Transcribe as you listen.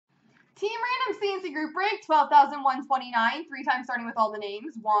Team Random C&C Group Break, 12,129. 3 times starting with all the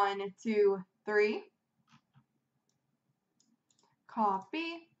names. 1, 2, 3.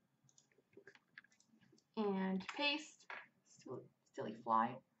 Copy. And paste. Silly fly.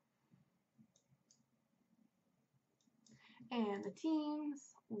 And the teams.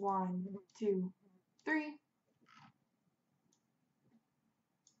 1, 2, 3.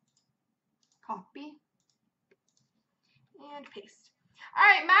 Copy. And paste. All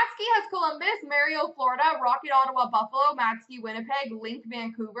right, Matsky has Columbus, Mario, Florida, Rocket, Ottawa, Buffalo, Matsky, Winnipeg, Link,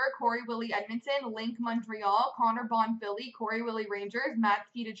 Vancouver, Corey, Willie, Edmonton, Link, Montreal, Connor, Bond, Philly, Corey, Willie, Rangers,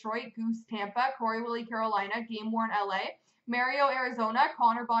 Matsky, Detroit, Goose, Tampa, Corey, Willie, Carolina, Game Worn, LA, Mario, Arizona,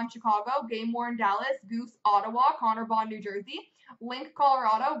 Connor, Bond, Chicago, Game Worn, Dallas, Goose, Ottawa, Connor, Bond, New Jersey, Link,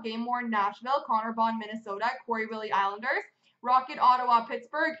 Colorado, Game Worn, Nashville, Connor, Bond, Minnesota, Corey, Willie, Islanders, Rocket, Ottawa,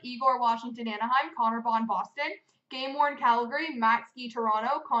 Pittsburgh, Igor, Washington, Anaheim, Connor, Bond, Boston, Game Worn, Calgary, Matsky,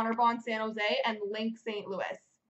 Toronto, Connor, Bond, San Jose, and Link, St. Louis.